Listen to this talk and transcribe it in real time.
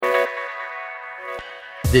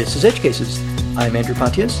This is Edge Cases. I'm Andrew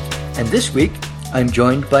Pontius, and this week I'm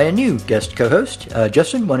joined by a new guest co-host.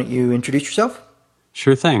 Justin, why don't you introduce yourself?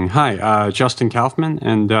 Sure thing. Hi, Justin Kaufman,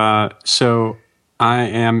 and so I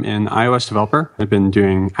am an iOS developer. I've been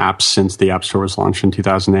doing apps since the App Store was launched in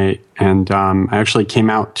 2008, and I actually came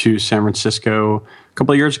out to San Francisco a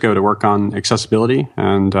couple of years ago to work on accessibility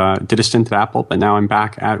and did a stint at Apple, but now I'm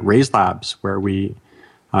back at Raise Labs, where we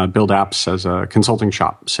build apps as a consulting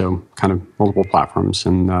shop, so kind of multiple platforms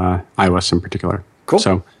and iOS in particular. Cool.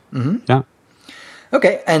 So, yeah.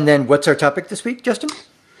 Okay, and then what's our topic this week, Justin?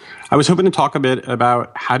 I was hoping to talk a bit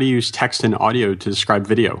about how to use text and audio to describe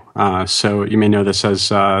video. So you may know this as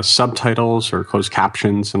subtitles or closed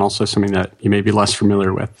captions, and also something that you may be less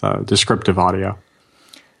familiar with, descriptive audio.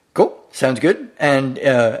 Cool. Sounds good. And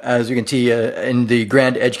as you can see in the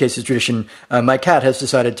grand Edge Cases tradition, my cat has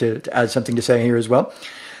decided to add something to say here as well.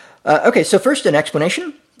 Okay, so first an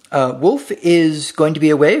explanation. Wolf is going to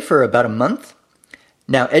be away for about a month.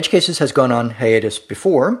 Now, Edge Cases has gone on hiatus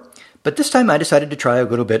before, but this time I decided to try a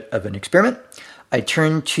little bit of an experiment. I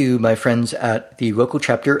turned to my friends at the local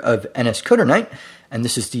chapter of NS Coder Night, and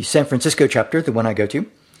this is the San Francisco chapter, the one I go to.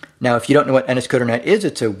 Now, if you don't know what NS Coder Night is,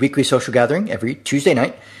 it's a weekly social gathering every Tuesday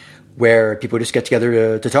night where people just get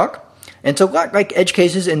together to talk. And it's a lot like Edge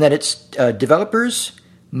Cases in that it's developers,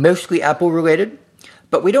 mostly Apple related,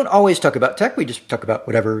 but we don't always talk about tech. We just talk about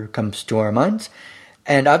whatever comes to our minds.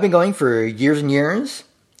 And I've been going for years and years,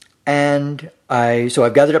 and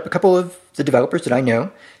I've gathered up a couple of the developers that I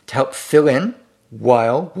know to help fill in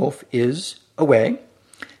while Wolf is away.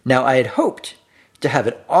 Now, I had hoped to have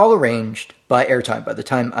it all arranged by airtime by the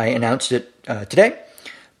time I announced it today,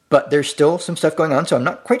 but there's still some stuff going on, so I'm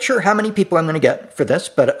not quite sure how many people I'm going to get for this,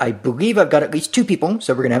 but I believe I've got at least 2 people,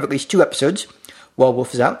 so we're going to have at least 2 episodes while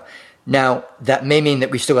Wolf is out. Now, that may mean that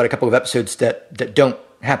we still got a couple of episodes that don't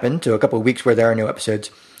happen, so a couple of weeks where there are no episodes,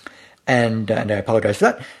 and I apologize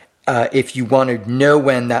for that. If you want to know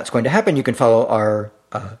when that's going to happen, you can follow our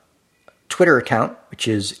Twitter account, which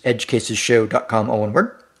is edgecasesshow.com, all one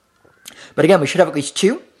word. But again, we should have at least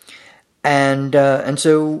 2, and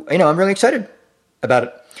so I'm really excited about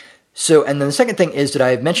it. So, and then the second thing is that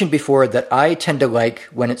I've mentioned before that I tend to like,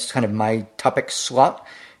 when it's kind of my topic slot,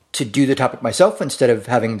 to do the topic myself instead of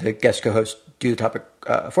having the guest co-host do the topic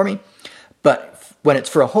for me. But when it's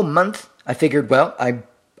for a whole month, I figured, well,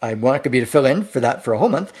 I want it to be to fill in for that for a whole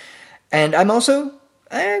month. And I'm also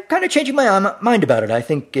kind of changing my mind about it. I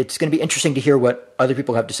think it's going to be interesting to hear what other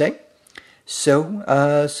people have to say. So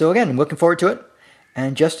again, I'm looking forward to it.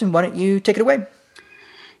 And Justin, why don't you take it away?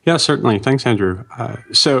 Yeah, certainly. Thanks, Andrew.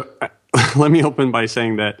 So let me open by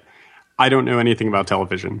saying that I don't know anything about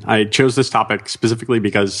television. I chose this topic specifically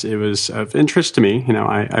because it was of interest to me.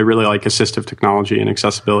 I really like assistive technology and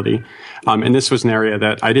accessibility. And this was an area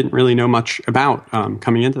that I didn't really know much about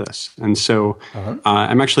coming into this. And so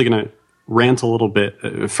I'm actually going to rant a little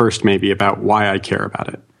bit first maybe about why I care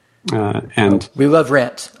about it. We love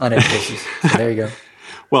rants on Edge Cases. So there you go.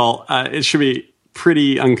 Well, it should be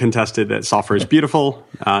pretty uncontested that software is beautiful.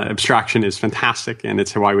 Abstraction is fantastic, and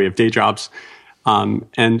it's why we have day jobs.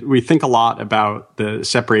 And we think a lot about the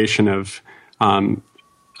separation of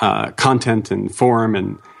content and form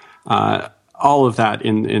and all of that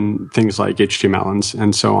in things like HTML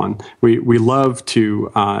and so on. We love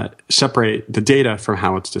to separate the data from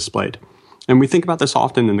how it's displayed. And we think about this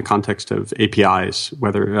often in the context of APIs,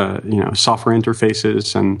 whether software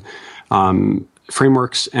interfaces and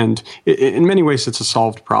frameworks. And in many ways, it's a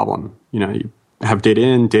solved problem. You have data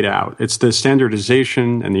in, data out. It's the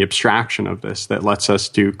standardization and the abstraction of this that lets us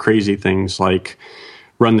do crazy things like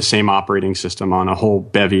run the same operating system on a whole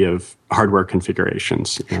bevy of hardware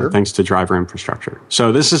configurations, thanks to driver infrastructure.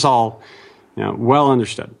 So this is all well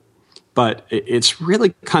understood. But it's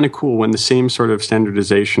really kind of cool when the same sort of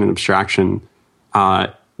standardization and abstraction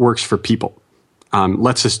works for people,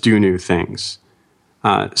 lets us do new things.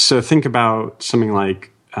 So think about something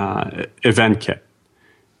like EventKit.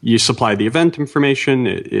 You supply the event information,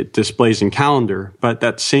 it displays in Calendar, but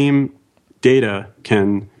that same data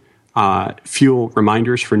can fuel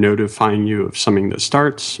reminders for notifying you of something that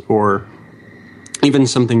starts, or even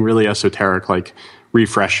something really esoteric like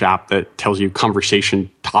Refresh app that tells you conversation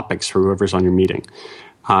topics for whoever's on your meeting.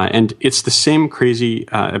 And it's the same crazy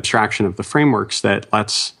abstraction of the frameworks that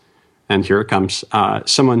lets, and here it comes,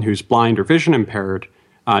 someone who's blind or vision impaired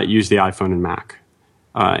use the iPhone and Mac.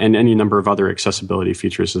 And any number of other accessibility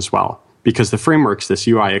features as well. Because the frameworks, this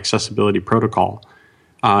UI accessibility protocol,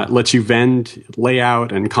 lets you vend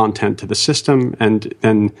layout and content to the system, and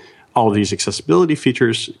then all of these accessibility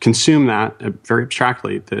features consume that very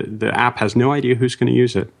abstractly. The app has no idea who's going to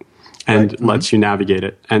use it. and lets you navigate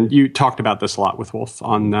it. And you talked about this a lot with Wolf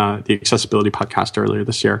on the Accessibility podcast earlier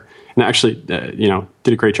this year. And actually, did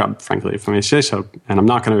a great job, frankly, if I may say so. And I'm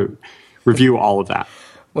not going to review all of that.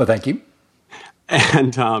 Well, thank you.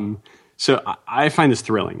 And so I find this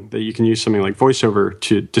thrilling that you can use something like VoiceOver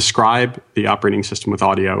to describe the operating system with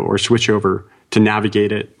audio, or switch over to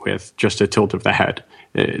navigate it with just a tilt of the head,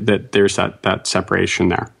 that there's that separation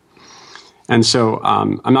there. And so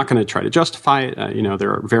I'm not going to try to justify it.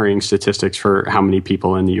 There are varying statistics for how many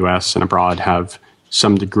people in the U.S. and abroad have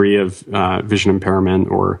some degree of vision impairment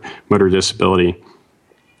or motor disability.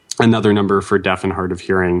 Another number for deaf and hard of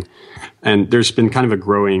hearing. And there's been kind of a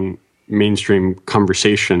growing mainstream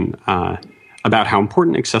conversation about how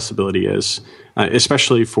important accessibility is,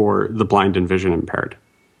 especially for the blind and vision impaired.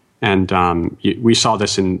 And we saw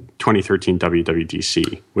this in 2013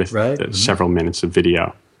 WWDC with several minutes of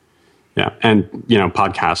video. Yeah, and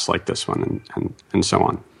podcasts like this one and so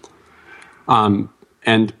on.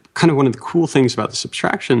 And kind of one of the cool things about this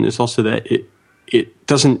abstraction is also that it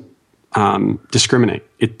doesn't discriminate.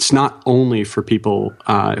 It's not only for people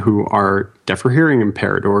who are deaf or hearing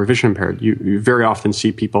impaired or vision impaired. You very often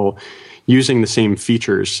see people using the same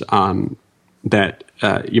features that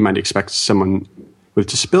you might expect someone with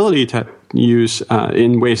disability to use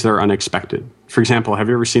in ways that are unexpected. For example, have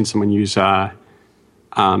you ever seen someone use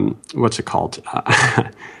what's it called?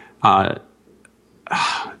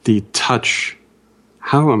 The touch.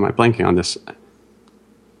 How am I blanking on this?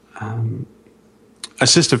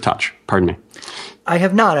 Assistive touch. Pardon me. I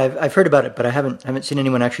have not. I've heard about it, but I haven't seen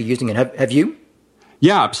anyone actually using it. Have you?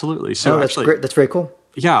 Yeah, absolutely. So that's actually, great. That's very cool.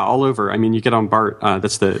 Yeah, all over. I mean, you get on BART.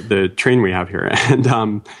 That's the train we have here,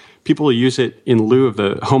 and people use it in lieu of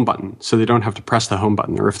the home button, so they don't have to press the home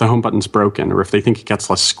button, or if the home button's broken, or if they think it gets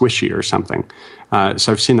less squishy or something.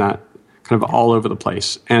 So I've seen that kind of all over the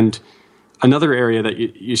place. And another area that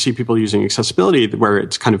you see people using accessibility where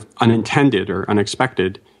it's kind of unintended or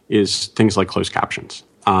unexpected is things like closed captions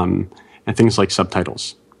and things like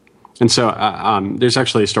subtitles. And so there's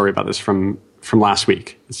actually a story about this from last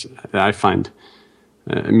week that I find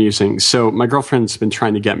amusing. So my girlfriend's been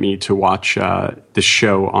trying to get me to watch this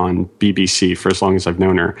show on BBC for as long as I've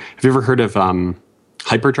known her. Have you ever heard of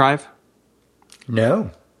Hyperdrive?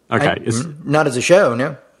 No. Okay. Not as a show,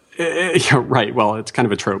 no. Yeah, right. Well, it's kind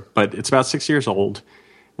of a trope, but it's about 6 years old.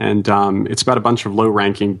 And it's about a bunch of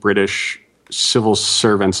low-ranking British civil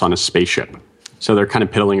servants on a spaceship. So they're kind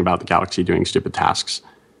of piddling about the galaxy doing stupid tasks.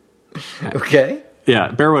 Okay.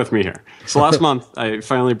 Yeah, bear with me here. So last month, I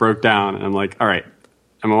finally broke down, and I'm like, all right,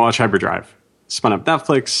 I'm going to watch Hyperdrive. Spun up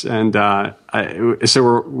Netflix, and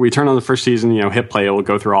so we turn on the first season, hit play, we'll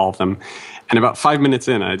go through all of them. And about 5 minutes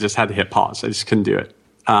in, I just had to hit pause. I just couldn't do it.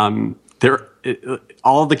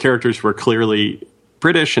 All of the characters were clearly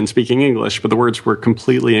British and speaking English, but the words were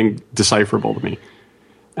completely indecipherable to me.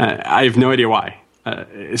 I have no idea why.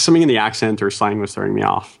 Something in the accent or slang was throwing me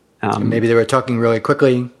off. Maybe they were talking really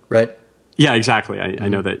quickly, right? Yeah, exactly. I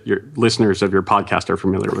know that your listeners of your podcast are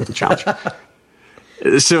familiar with the challenge.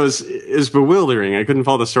 So it was bewildering. I couldn't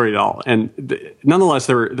follow the story at all. And nonetheless,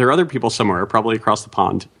 there are other people somewhere, probably across the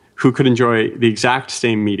pond, who could enjoy the exact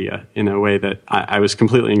same media in a way that I was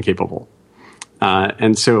completely incapable.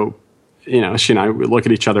 And so, she and I would look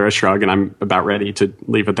at each other, I shrug, and I'm about ready to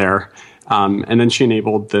leave it there. And then she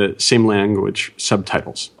enabled the same language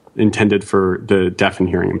subtitles intended for the deaf and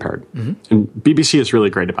hearing impaired. Mm-hmm. And BBC is really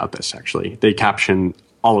great about this, actually. They caption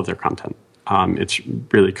all of their content. It's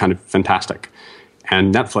really kind of fantastic.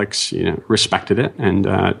 And Netflix, respected it and,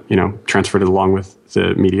 transferred it along with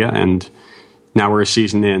the media. And now we're a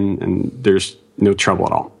season in, and there's no trouble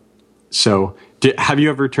at all. So have you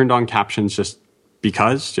ever turned on captions just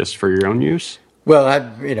for your own use? Well,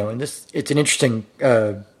 and it's an interesting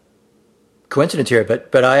coincidence here,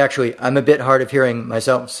 but I'm a bit hard of hearing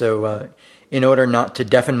myself. So in order not to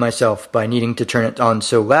deafen myself by needing to turn it on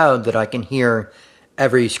so loud that I can hear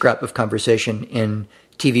every scrap of conversation in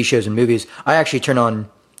TV shows and movies, I actually turn on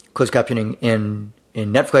closed captioning in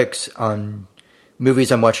Netflix, on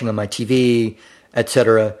movies I'm watching on my TV,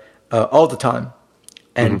 etc., all the time.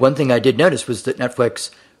 And one thing I did notice was that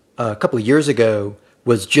Netflix, a couple of years ago,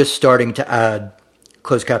 was just starting to add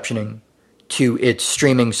closed captioning to its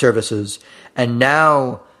streaming services. And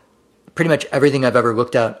now pretty much everything I've ever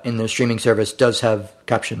looked at in the streaming service does have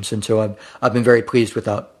captions. And so I've been very pleased with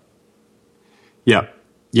that.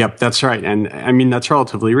 Yep, that's right. And I mean, that's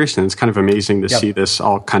relatively recent. It's kind of amazing to see this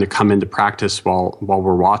all kind of come into practice while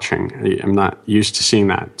we're watching. I'm not used to seeing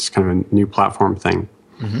that. It's kind of a new platform thing.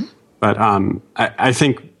 Mm-hmm. But I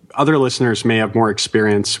think other listeners may have more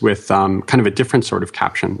experience with kind of a different sort of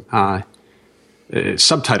caption,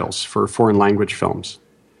 subtitles for foreign language films.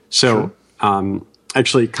 So,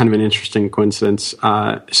 actually, kind of an interesting coincidence.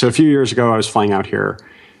 So a few years ago, I was flying out here,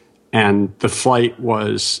 and the flight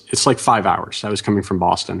it's like 5 hours. I was coming from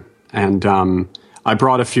Boston, and I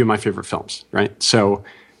brought a few of my favorite films, right? So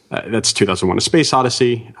that's 2001: A Space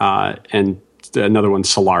Odyssey, and another one,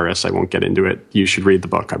 Solaris. I won't get into it. You should read the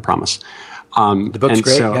book, I promise. The book's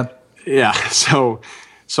great, yeah. Yeah, so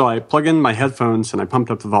I plug in my headphones and I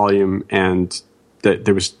pumped up the volume, and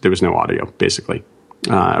there was no audio, basically.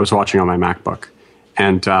 I was watching on my MacBook,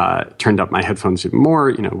 and turned up my headphones even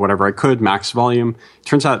more, whatever I could, max volume.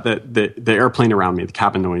 Turns out that the airplane around me, the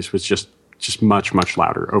cabin noise, was just much, much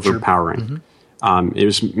louder, overpowering. It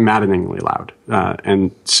was maddeningly loud.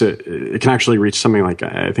 And so it can actually reach something like,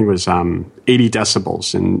 I think it was 80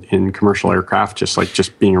 decibels in commercial aircraft,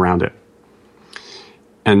 just being around it.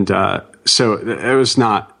 And so it was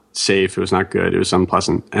not safe. It was not good. It was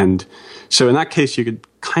unpleasant. And so in that case, you could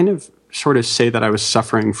kind of sort of say that I was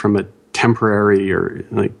suffering from a temporary or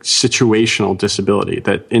like situational disability,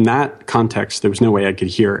 that in that context, there was no way I could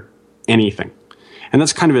hear anything. And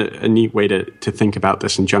that's kind of a neat way to think about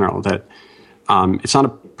this in general, that it's not a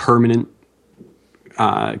permanent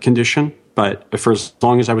condition, but for as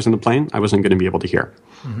long as I was in the plane, I wasn't going to be able to hear.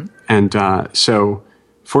 And so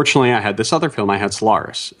fortunately, I had this other film. I had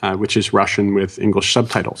Solaris, which is Russian with English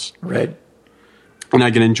subtitles. Right. And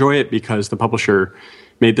I can enjoy it because the publisher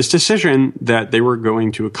made this decision that they were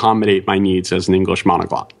going to accommodate my needs as an English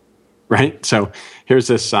monoglot. Right? So here's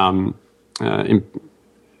this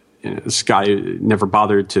this guy who never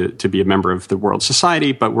bothered to be a member of the World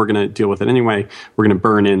Society, but we're going to deal with it anyway. We're going to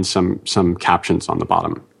burn in some captions on the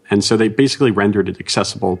bottom. And so they basically rendered it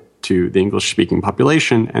accessible to the English-speaking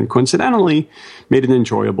population, and coincidentally made it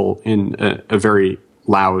enjoyable in a very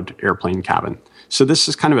loud airplane cabin. So this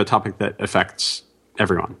is kind of a topic that affects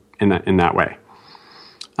everyone in that way.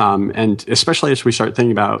 And especially as we start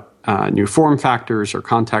thinking about new form factors or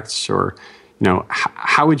contexts, or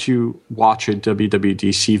how would you watch a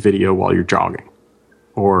WWDC video while you're jogging?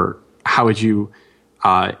 Or how would you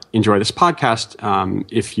enjoy this podcast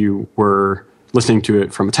if you were listening to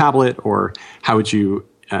it from a tablet? Or how would you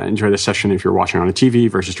enjoy this session if you're watching on a TV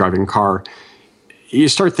versus driving a car? You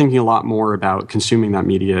start thinking a lot more about consuming that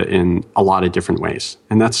media in a lot of different ways.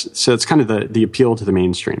 And it's kind of the appeal to the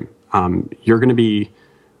mainstream. You're going to be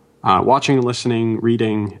watching, listening,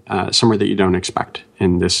 reading somewhere that you don't expect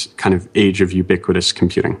in this kind of age of ubiquitous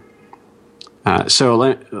computing. So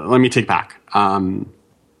let me take back. I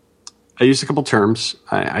used a couple terms.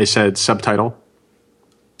 I said subtitle,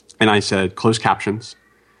 and I said closed captions.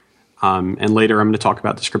 And later I'm going to talk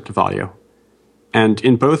about descriptive audio. And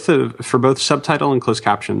for both subtitle and closed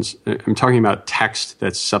captions, I'm talking about text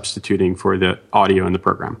that's substituting for the audio in the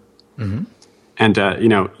program. Mm-hmm. And,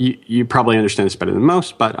 you probably understand this better than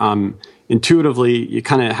most, but intuitively, you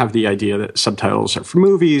kind of have the idea that subtitles are for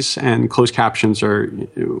movies and closed captions are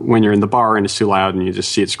when you're in the bar and it's too loud and you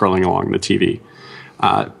just see it scrolling along the TV.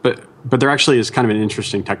 But there actually is kind of an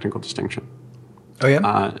interesting technical distinction. Oh,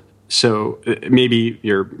 yeah? So maybe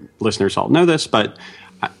your listeners all know this, but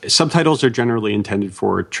subtitles are generally intended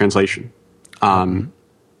for translation.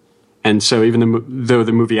 And so even though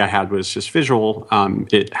the movie I had was just visual,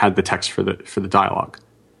 it had the text for the dialogue.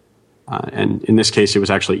 And in this case, it was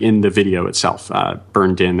actually in the video itself,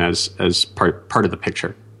 burned in as part of the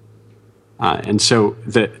picture. And so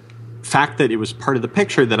the fact that it was part of the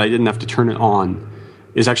picture, that I didn't have to turn it on,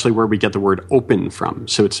 is actually where we get the word open from.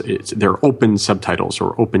 So they're open subtitles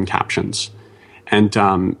or open captions.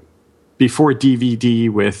 And before DVD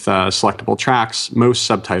with selectable tracks, most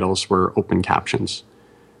subtitles were open captions.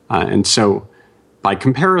 And so by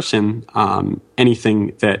comparison,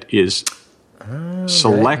 anything that is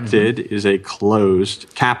selected is a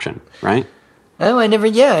closed caption, right? Oh, I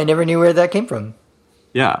never knew where that came from.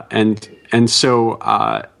 Yeah, and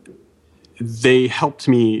so they helped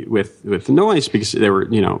me with the noise because they were,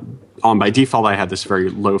 on by default I had this very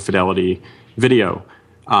low fidelity video,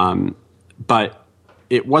 but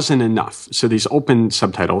it wasn't enough. So these open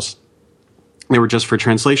subtitles, they were just for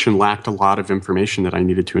translation, lacked a lot of information that I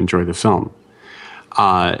needed to enjoy the film.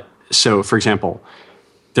 So, for example,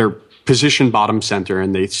 they're positioned bottom center,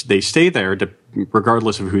 and they stay there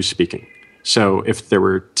regardless of who's speaking. So if there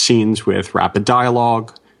were scenes with rapid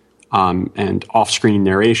dialogue and off-screen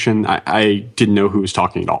narration, I didn't know who was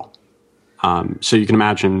talking at all. So you can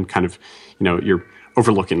imagine kind of, you're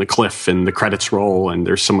overlooking the cliff and the credits roll and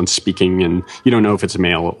there's someone speaking and you don't know if it's a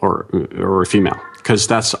male or a female, because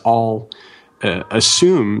that's all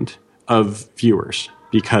assumed of viewers.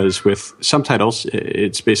 Because with subtitles,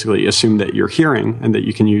 it's basically assumed that you're hearing and that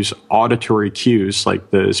you can use auditory cues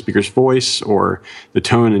like the speaker's voice or the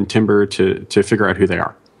tone and timbre to figure out who they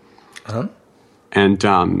are.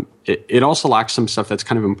 And it also lacks some stuff that's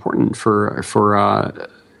kind of important for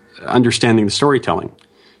understanding the storytelling.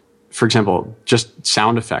 For example, just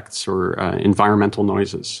sound effects or environmental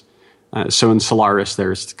noises. So in Solaris,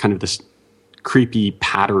 there's kind of this creepy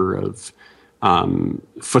patter of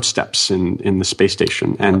footsteps in the space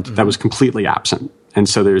station, and that was completely absent. And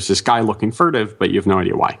so there's this guy looking furtive, but you have no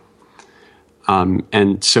idea why.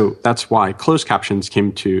 And so that's why closed captions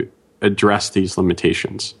came to address these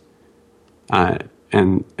limitations.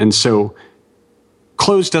 And so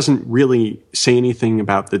closed doesn't really say anything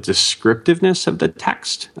about the descriptiveness of the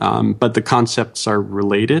text, but the concepts are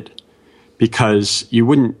related, because you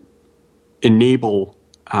wouldn't enable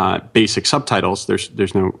basic subtitles.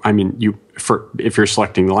 There's no, I mean, if you're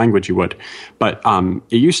selecting the language, you would, but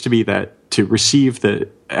it used to be that to receive the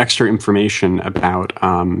extra information about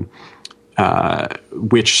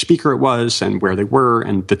which speaker it was and where they were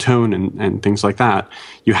and the tone and things like that,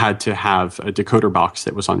 you had to have a decoder box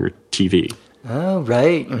that was on your TV. Oh,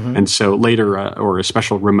 right. Mm-hmm. And so later, or a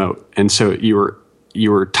special remote. And so you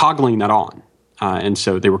were toggling that on. And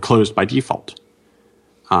so they were closed by default.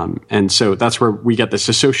 And so that's where we get this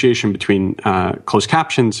association between closed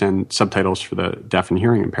captions and subtitles for the deaf and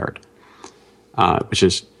hearing impaired, which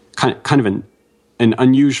is kind of an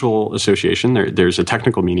unusual association. There's a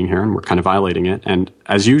technical meaning here, and we're kind of violating it. And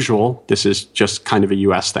as usual, this is just kind of a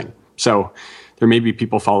U.S. thing. So there may be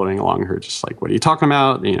people following along who are just like, what are you talking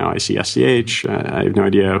about? I see SCH. I have no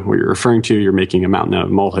idea what you're referring to. You're making a mountain out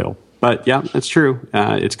of a molehill. But yeah, that's true.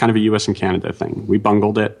 It's kind of a U.S. and Canada thing. We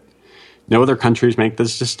bungled it. No other countries make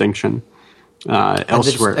this distinction.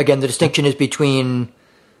 Elsewhere, the distinction is between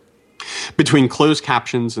closed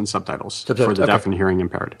captions and subtitles for the deaf and hearing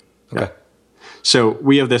impaired. Okay. Yeah. So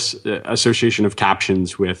we have this association of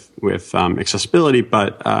captions with accessibility,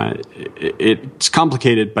 but it's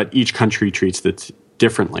complicated. But each country treats it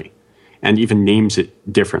differently, and even names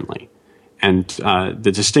it differently. And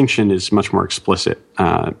the distinction is much more explicit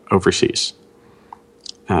overseas.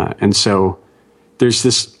 And so there's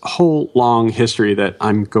this whole long history that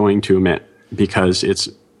I'm going to omit because it's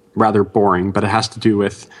rather boring, but it has to do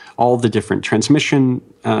with all the different transmission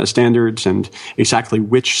standards and exactly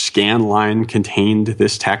which scan line contained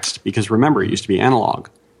this text. Because remember, it used to be analog.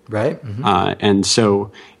 Right. Mm-hmm. And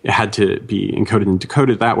so it had to be encoded and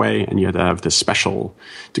decoded that way, and you had to have this special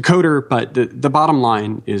decoder. But the bottom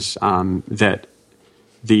line is that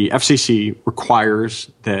the FCC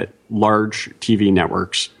requires that large TV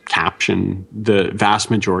networks caption the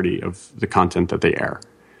vast majority of the content that they air.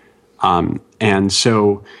 And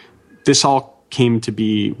so this all came to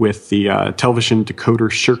be with the Television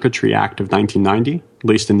Decoder Circuitry Act of 1990, at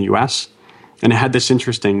least in the U.S., and it had this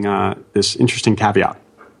interesting caveat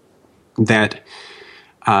that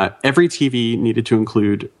every TV needed to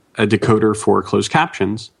include a decoder for closed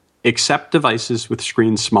captions, except devices with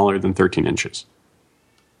screens smaller than 13 inches.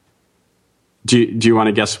 Do you want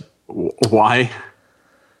to guess why?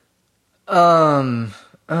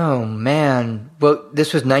 Oh man. Well,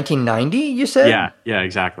 this was 1990, you said? Yeah,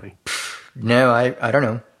 exactly. No, I don't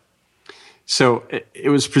know. So it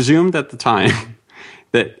was presumed at the time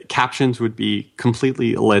that captions would be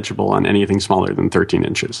completely illegible on anything smaller than 13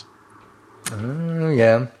 inches. Oh,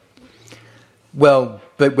 yeah. Well,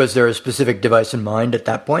 but was there a specific device in mind at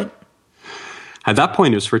that point? At that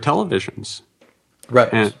point, it was for televisions.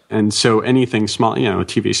 Right. And so anything small, a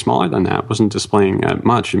TV smaller than that wasn't displaying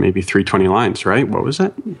much, maybe 320 lines, right? What was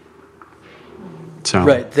it? So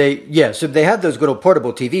right. So they had those little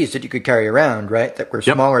portable TVs that you could carry around, right? That were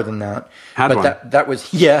smaller than that. That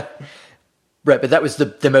was, yeah. Right, but that was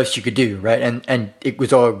the most you could do, right? And it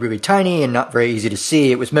was all really tiny and not very easy to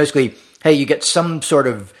see. It was mostly, hey, you get some sort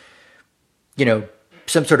of bit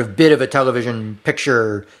of a television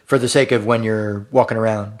picture for the sake of when you're walking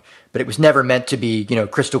around. But it was never meant to be,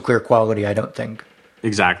 crystal clear quality, I don't think.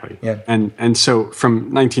 Exactly. Yeah. And so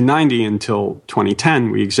from 1990 until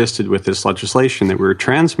 2010, we existed with this legislation that we were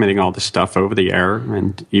transmitting all this stuff over the air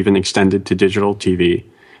and even extended to digital TV.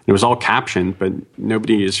 It was all captioned, but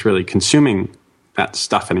nobody is really consuming that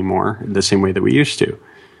stuff anymore the same way that we used to.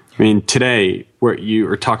 I mean, today, where you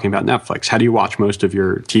are talking about Netflix, how do you watch most of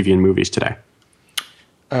your TV and movies today?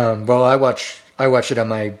 Well, I watch it on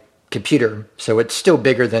my computer, so it's still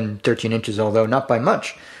bigger than 13 inches, although not by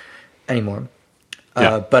much anymore.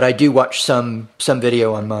 Yeah. But I do watch some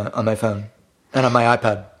video on my phone and on my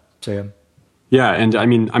iPad. So yeah. Yeah, and I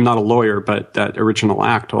mean, I'm not a lawyer, but that original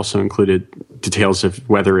act also included details of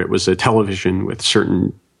whether it was a television with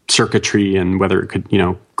certain circuitry and whether it could,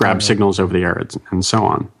 grab signals over the air and so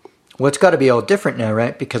on. Well, it's got to be all different now,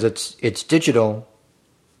 right? Because it's digital.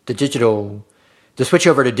 The switch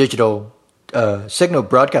over to digital signal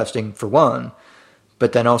broadcasting for one,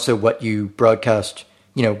 but then also what you broadcast,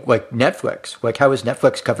 like Netflix. Like, how is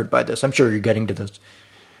Netflix covered by this? I'm sure you're getting to this.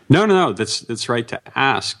 No. That's right to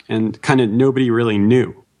ask, and kind of nobody really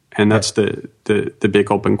knew, and that's the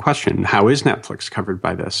big open question: how is Netflix covered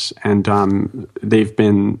by this? And they've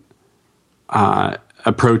been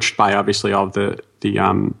approached by obviously all the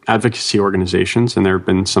advocacy organizations, and there have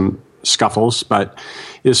been some scuffles, but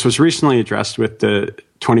this was recently addressed with the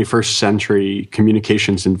 21st Century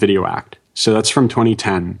Communications and Video Act. So that's from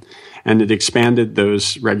 2010. And it expanded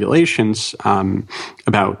those regulations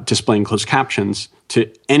about displaying closed captions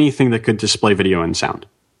to anything that could display video and sound.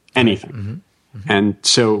 Anything. Mm-hmm. Mm-hmm. And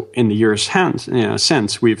so in the years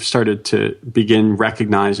since, we've started to begin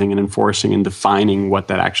recognizing and enforcing and defining what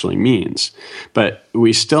that actually means. But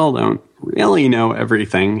we still don't really know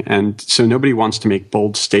everything. And so nobody wants to make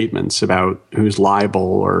bold statements about who's liable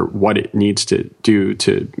or what it needs to do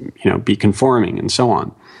to be conforming and so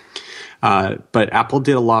on. But Apple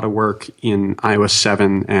did a lot of work in iOS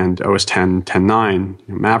 7 and OS 10, 10.9,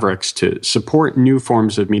 Mavericks to support new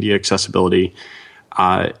forms of media accessibility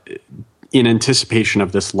in anticipation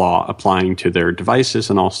of this law applying to their devices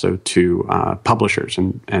and also to publishers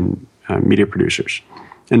and media producers.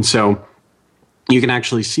 And so you can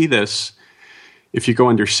actually see this if you go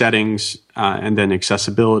under settings and then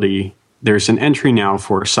accessibility. There's an entry now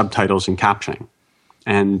for subtitles and captioning.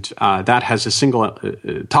 And that has a single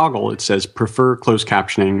toggle. It says prefer closed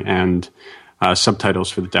captioning and subtitles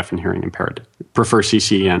for the deaf and hearing impaired. Prefer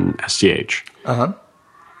CC and SDH. Uh-huh.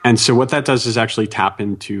 And so what that does is actually tap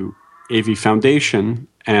into AV Foundation.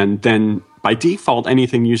 And then by default,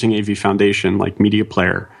 anything using AV Foundation like Media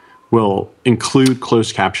Player will include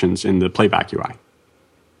closed captions in the playback UI.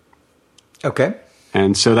 Okay.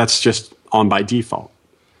 And so that's just on by default.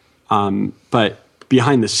 But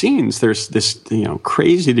behind the scenes, there's this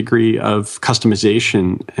crazy degree of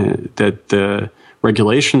customization that the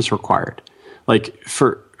regulations required. Like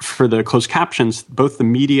for the closed captions, both the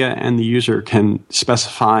media and the user can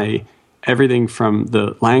specify everything from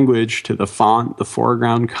the language to the font, the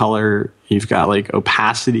foreground color. You've got like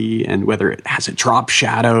opacity and whether it has a drop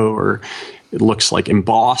shadow or it looks like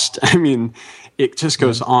embossed. I mean, it just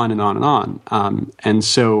goes on and on and on. And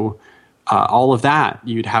so all of that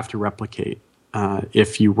you'd have to replicate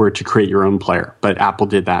if you were to create your own player. But Apple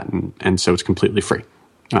did that, and so it's completely free,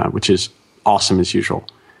 which is awesome as usual.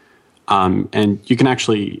 And you can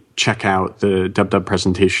actually check out the DubDub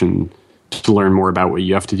presentation to learn more about what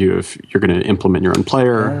you have to do if you're going to implement your own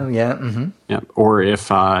player. Oh, yeah. Mm-hmm. Yeah. Or if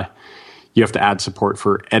you have to add support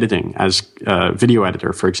for editing as a video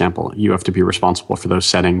editor, for example. You have to be responsible for those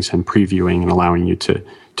settings and previewing and allowing you to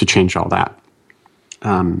change all that.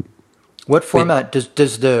 What format does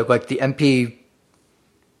the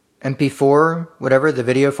MP4, whatever, the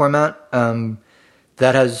video format,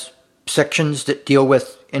 that has sections that deal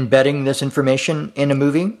with embedding this information in a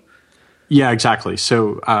movie? Yeah, exactly.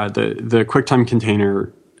 So the QuickTime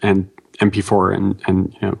container and MP4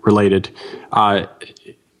 and related,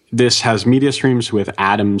 this has media streams with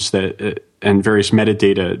atoms that and various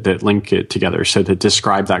metadata that link it together, so to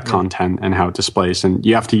describe that content and how it displays. And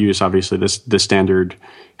you have to use obviously the standard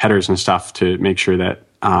headers and stuff to make sure that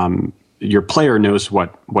your player knows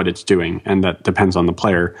what it's doing, and that depends on the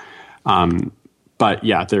player. But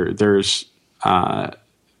yeah, there's a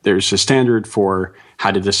standard for how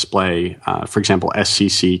to display, for example,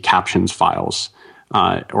 SCC captions files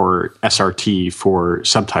or SRT for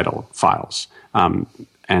subtitle files.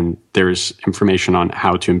 And there's information on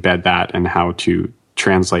how to embed that and how to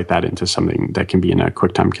translate that into something that can be in a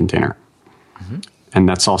QuickTime container. Mm-hmm. And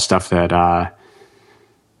that's all stuff that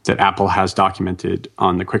Apple has documented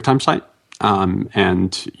on the QuickTime site.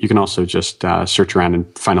 And you can also just search around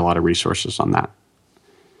and find a lot of resources on that.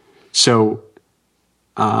 So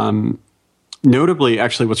notably,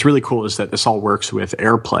 actually, what's really cool is that this all works with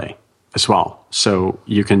AirPlay as well. So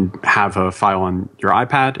you can have a file on your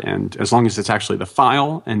iPad, and as long as it's actually the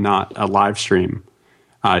file and not a live stream,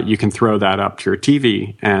 you can throw that up to your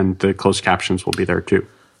TV, and the closed captions will be there too.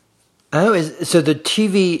 Oh, so the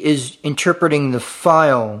TV is interpreting the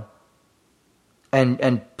file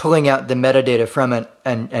and pulling out the metadata from it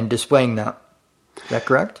and displaying that. Is that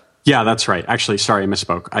correct? Yeah, that's right. Actually, sorry, I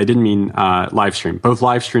misspoke. I didn't mean live stream. Both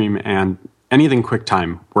live stream and anything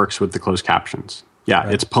QuickTime works with the closed captions. Yeah,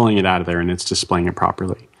 right. It's pulling it out of there and it's displaying it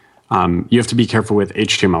properly. You have to be careful with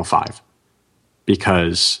HTML5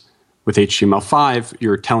 because with HTML5,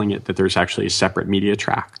 you're telling it that there's actually a separate media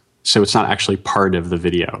track. So it's not actually part of the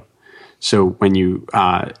video. So when you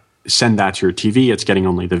send that to your TV, it's getting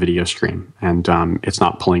only the video stream, and it's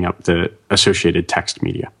not pulling up the associated text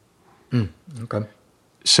media. Okay.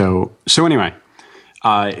 So anyway,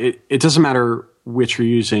 it doesn't matter which you're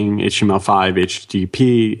using, HTML5,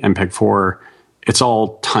 HTTP, MPEG-4, it's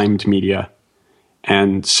all timed media.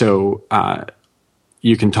 And so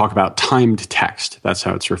you can talk about timed text. That's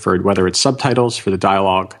how it's referred, whether it's subtitles for the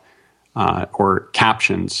dialogue or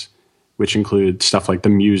captions, which include stuff like the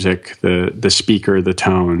music, the speaker, the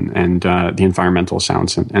tone, and the environmental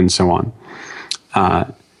sounds, and so on.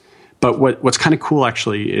 But what's kind of cool,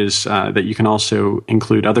 actually, is that you can also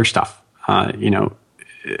include other stuff.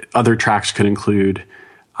 Other tracks could include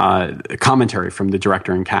commentary from the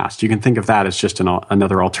director and cast. You can think of that as just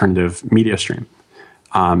another alternative media stream.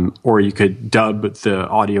 Or you could dub the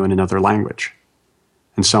audio in another language,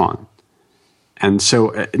 and so on. And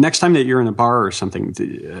so next time that you're in a bar or something,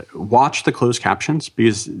 watch the closed captions,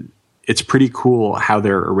 because it's pretty cool how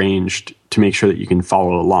they're arranged to make sure that you can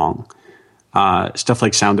follow along. Stuff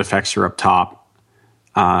like sound effects are up top.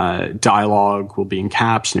 Dialogue will be in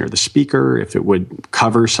caps near the speaker. If it would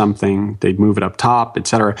cover something, they'd move it up top,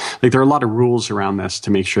 etc. Like, there are a lot of rules around this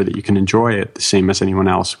to make sure that you can enjoy it the same as anyone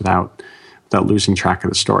else without losing track of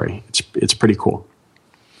the story. It's pretty cool.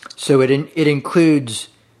 So it includes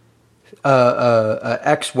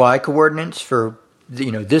X, Y coordinates for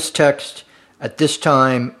this text at this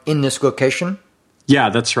time in this location. Yeah,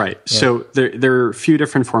 that's right. Yeah. So there are a few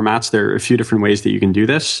different formats. There are a few different ways that you can do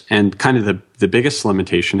this. And kind of the biggest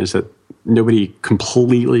limitation is that nobody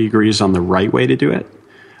completely agrees on the right way to do it.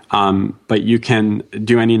 But you can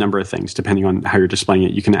do any number of things depending on how you're displaying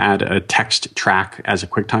it. You can add a text track as a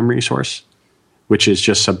QuickTime resource, which is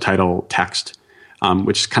just subtitle text,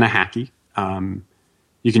 which is kind of hacky.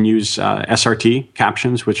 You can use SRT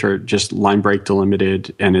captions, which are just line break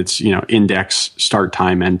delimited, and it's index, start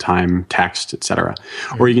time, end time, text, etc.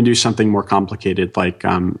 Mm-hmm. Or you can do something more complicated like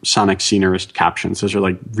sonic scenarist captions. Those are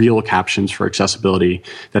like real captions for accessibility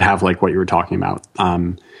that have like what you were talking about.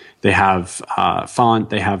 They have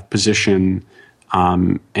font, they have position,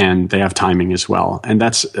 and they have timing as well. And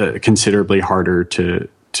that's considerably harder to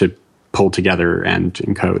pull together and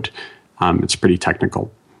encode. It's pretty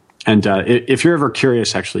technical. And if you're ever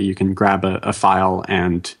curious, actually, you can grab a file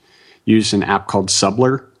and use an app called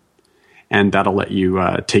Subler, and that'll let you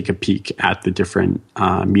take a peek at the different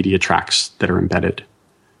media tracks that are embedded.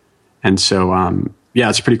 And so,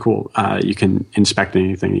 it's pretty cool. You can inspect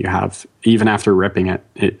anything that you have. Even after ripping it,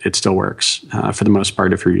 it still works for the most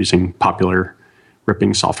part if you're using popular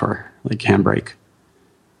ripping software like Handbrake.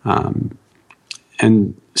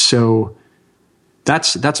 And so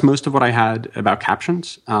that's most of what I had about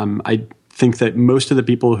captions. I think that most of the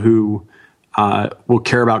people who will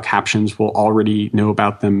care about captions will already know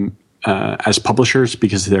about them as publishers,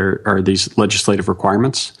 because there are these legislative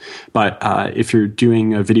requirements. But if you're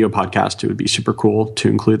doing a video podcast, it would be super cool to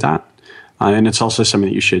include that. And it's also something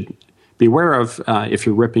that you should be aware of if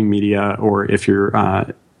you're ripping media, or if you're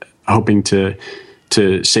hoping to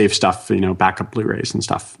save stuff, backup Blu-rays and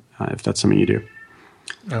stuff, if that's something you do.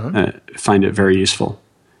 Uh-huh. Find it very useful.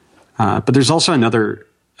 But there's also another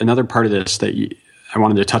part of this that I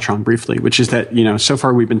wanted to touch on briefly, which is that, so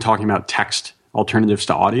far we've been talking about text alternatives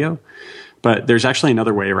to audio, but there's actually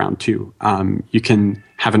another way around too. You can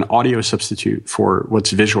have an audio substitute for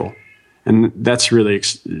what's visual, and that's really,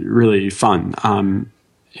 really fun.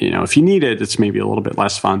 If you need it, it's maybe a little bit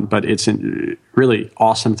less fun, but it's a really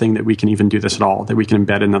awesome thing that we can even do this at all, that we can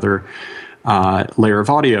embed another layer of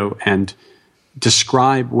audio and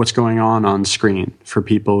describe what's going on screen for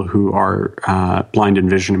people who are blind and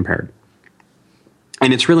vision impaired.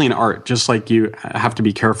 And it's really an art, just like you have to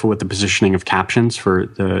be careful with the positioning of captions for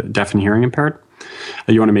the deaf and hearing impaired.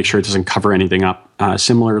 You want to make sure it doesn't cover anything up.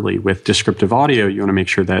 Similarly, with descriptive audio, you want to make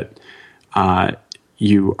sure that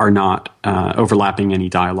you are not overlapping any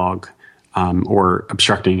dialogue or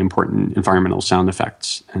obstructing important environmental sound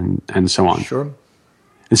effects and so on. Sure.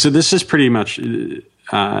 And so this is pretty much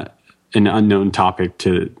an unknown topic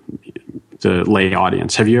to the lay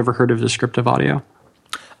audience. Have you ever heard of descriptive audio?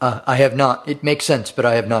 I have not. It makes sense, but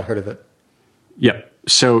I have not heard of it. Yep.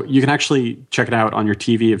 So you can actually check it out on your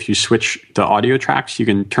TV. If you switch the audio tracks, you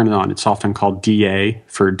can turn it on. It's often called DA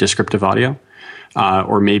for descriptive audio,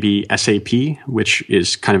 or maybe SAP, which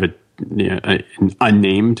is kind of an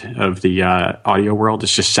unnamed of the audio world.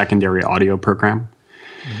 It's just secondary audio program.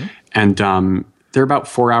 Mm-hmm. And there are about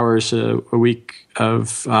 4 hours a week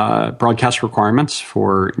of broadcast requirements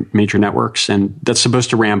for major networks, and that's supposed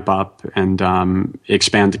to ramp up and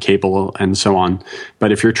expand to cable and so on.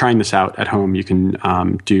 But if you're trying this out at home, you can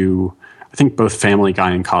do, I think both Family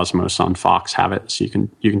Guy and Cosmos on Fox have it, so you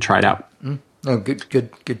can try it out. Mm. Oh,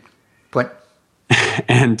 good point.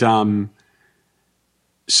 And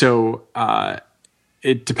so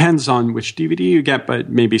it depends on which DVD you get, but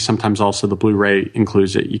maybe sometimes also the Blu-ray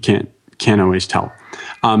includes it. You can't always tell.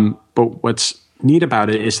 But what's neat about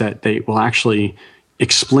it is that they will actually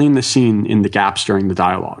explain the scene in the gaps during the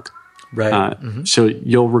dialogue. Right. So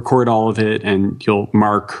you'll record all of it, and you'll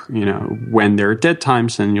mark, when there are dead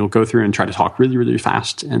times, and you'll go through and try to talk really, really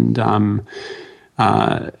fast and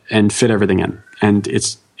fit everything in. And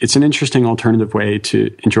it's an interesting alternative way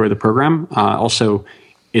to enjoy the program. Also,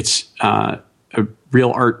 it's a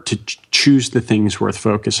real art to choose the things worth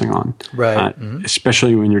focusing on. Right.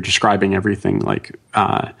 Especially when you're describing everything, like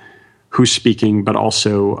who's speaking, but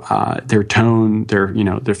also their tone,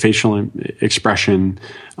 their facial expression,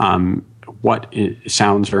 what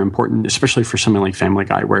sounds are important, especially for something like Family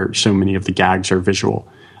Guy, where so many of the gags are visual.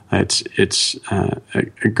 It's a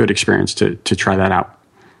good experience to try that out.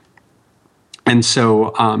 And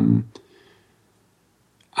so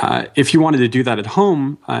if you wanted to do that at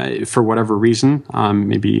home, for whatever reason,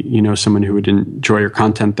 maybe someone who would enjoy your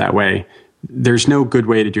content that way, there's no good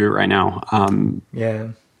way to do it right now.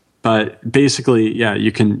 But basically,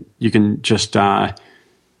 you can just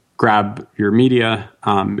grab your media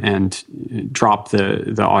and drop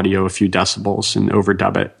the audio a few decibels and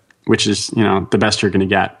overdub it, which is the best you're going to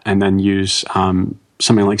get, and then use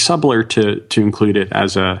something like Subler to include it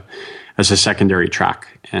as a secondary track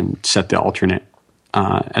and set the alternate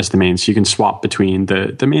as the main. So you can swap between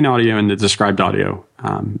the main audio and the described audio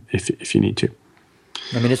if you need to.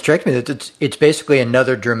 I mean, it strikes me that it's basically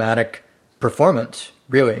another dramatic performance,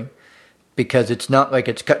 really, because it's not like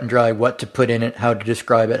it's cut and dry what to put in it, how to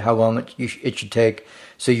describe it, how long it should take.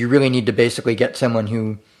 So you really need to basically get someone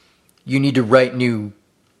who you need to write new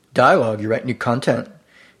dialogue, you write new content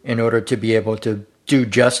in order to be able to do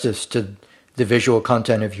justice to the visual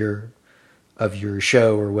content of your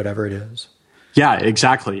show or whatever it is. Yeah,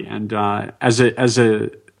 exactly. And as a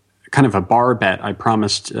kind of a bar bet, I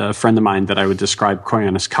promised a friend of mine that I would describe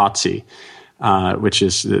Koyaanisqatsi, which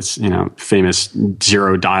is this famous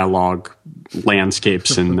zero dialogue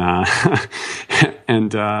landscapes and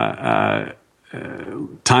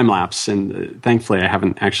time lapse. And thankfully, I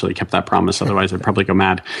haven't actually kept that promise. Otherwise, I'd probably go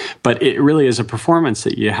mad. But it really is a performance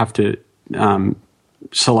that you have to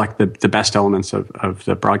select the best elements of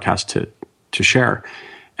the broadcast to share.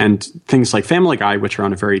 And things like Family Guy, which are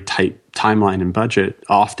on a very tight timeline and budget,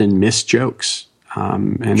 often miss jokes.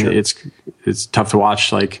 And sure. It's tough to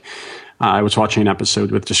watch. Like I was watching an episode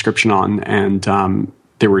with description on, and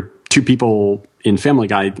there were two people in Family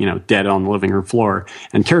Guy, dead on the living room floor,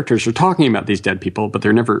 and characters are talking about these dead people, but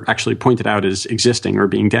they're never actually pointed out as existing or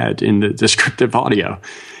being dead in the descriptive audio.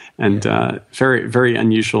 And very, very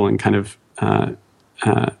unusual and kind of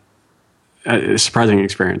a surprising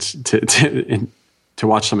experience to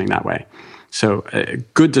watch something that way. So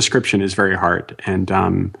good description is very hard.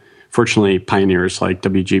 And fortunately, pioneers like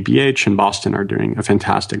WGBH in Boston are doing a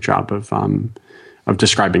fantastic job of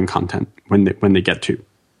describing content when they get to.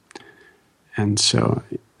 And so,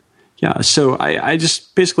 so I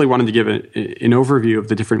just basically wanted to give an overview of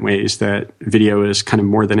the different ways that video is kind of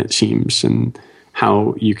more than it seems, and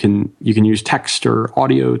how you can use text or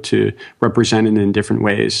audio to represent it in different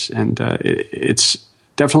ways. And it's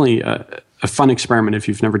definitely a fun experiment if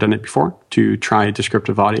you've never done it before, to try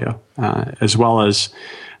descriptive audio, as well as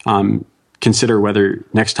consider whether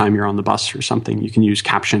next time you're on the bus or something, you can use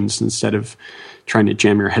captions instead of trying to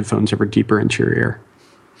jam your headphones ever deeper into your ear.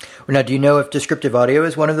 Well, now, do you know if descriptive audio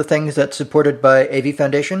is one of the things that's supported by AV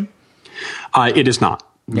Foundation? It is not.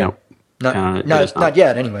 No. Not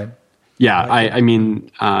yet, anyway. Yeah, I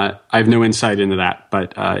mean, I have no insight into that,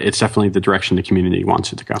 but it's definitely the direction the community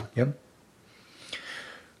wants it to go. Yep.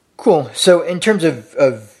 Cool. So in terms of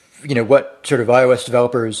what sort of iOS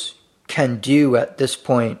developers can do at this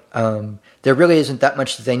point, there really isn't that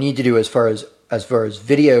much that they need to do as far as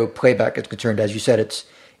video playback is concerned. As you said,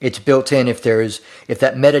 it's built in. If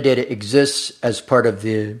that metadata exists as part of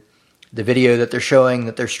the video that they're showing,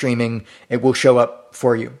 that they're streaming, it will show up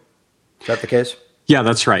for you. Is that the case? Yeah,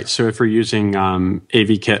 that's right. So if you're using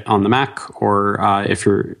AVKit on the Mac, or if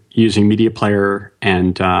you're using Media Player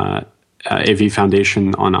and AV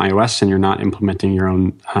Foundation on iOS, and you're not implementing your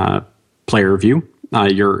own player view,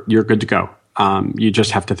 you're good to go. You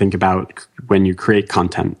just have to think about when you create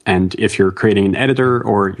content, and if you're creating an editor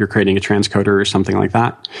or you're creating a transcoder or something like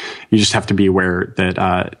that, you just have to be aware that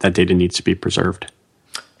that data needs to be preserved.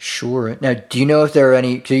 Sure. Now, do you know if there are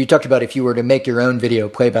any? So you talked about if you were to make your own video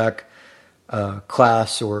playback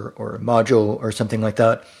class or module or something like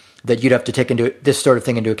that, that you'd have to take this sort of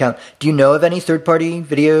thing into account. Do you know of any third-party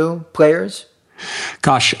video players?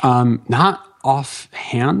 Gosh, not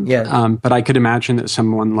offhand, Yeah. but I could imagine that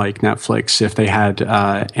someone like Netflix, if they had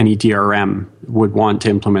any DRM, would want to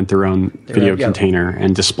implement their own video container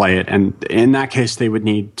and display it. And in that case, they would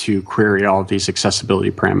need to query all of these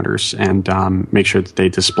accessibility parameters and make sure that they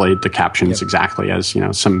displayed the captions exactly as,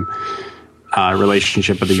 some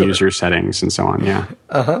relationship with the user settings and so on. Yeah.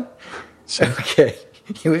 So. Okay.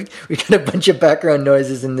 We've got a bunch of background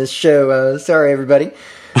noises in this show. Sorry, everybody.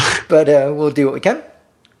 But we'll do what we can.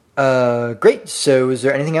 Great. So is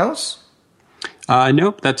there anything else?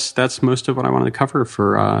 Nope. That's most of what I wanted to cover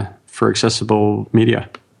for accessible media.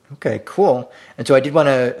 Okay, cool. And so I did want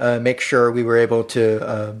to make sure we were able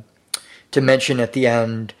to mention at the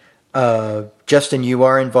end, Justin, you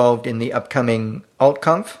are involved in the upcoming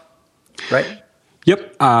AltConf, right?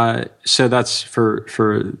 Yep. So that's for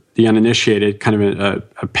the uninitiated, kind of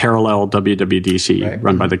a parallel WWDC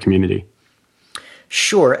run by the community.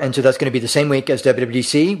 Sure. And so that's going to be the same week as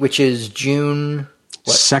WWDC, which is June...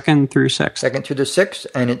 What? 2nd through 6th. 2nd through the 6th.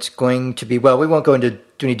 And it's going to be, well, we won't go into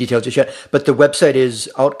too many details just yet, but the website is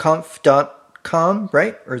altconf.com,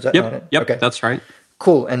 right? Or is that not it? Yep, okay. That's right.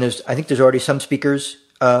 Cool. And I think there's already some speakers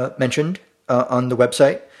mentioned on the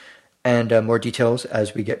website, and more details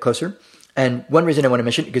as we get closer. And one reason I want to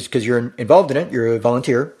mention it is because you're involved in it. You're a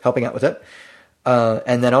volunteer helping out with it.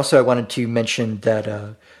 And then also I wanted to mention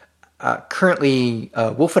that currently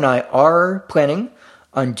Wolf and I are planning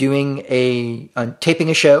on taping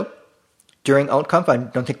a show during AltConf. I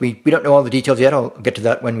don't think we don't know all the details yet. I'll get to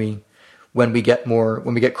that when we get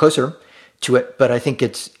closer to it. But I think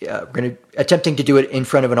it's we're going to attempting to do it in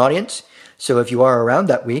front of an audience. So if you are around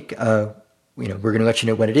that week, we're going to let you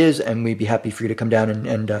know when it is, and we'd be happy for you to come down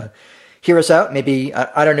and hear us out. Maybe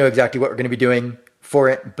I don't know exactly what we're going to be doing for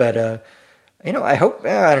it, but I hope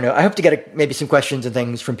I hope to get maybe some questions and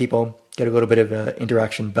things from people, get a little bit of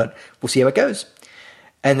interaction, but we'll see how it goes.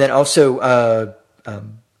 And then also,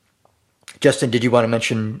 Justin, did you want to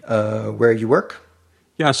mention where you work?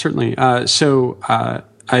 Yeah, certainly. So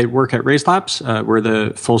I work at Raise Labs. We're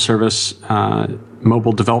the full-service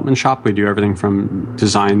mobile development shop. We do everything from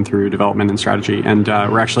design through development and strategy. And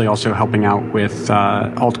we're actually also helping out with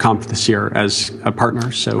AltConf this year as a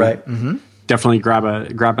partner. So definitely grab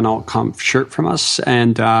an AltConf shirt from us.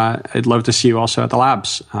 And I'd love to see you also at the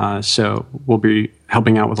labs. So we'll be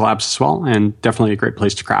helping out with the labs as well, and definitely a great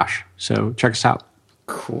place to crash. So check us out.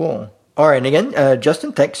 Cool. All right. And again,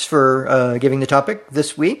 Justin, thanks for giving the topic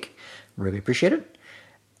this week. Really appreciate it.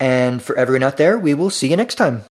 And for everyone out there, we will see you next time.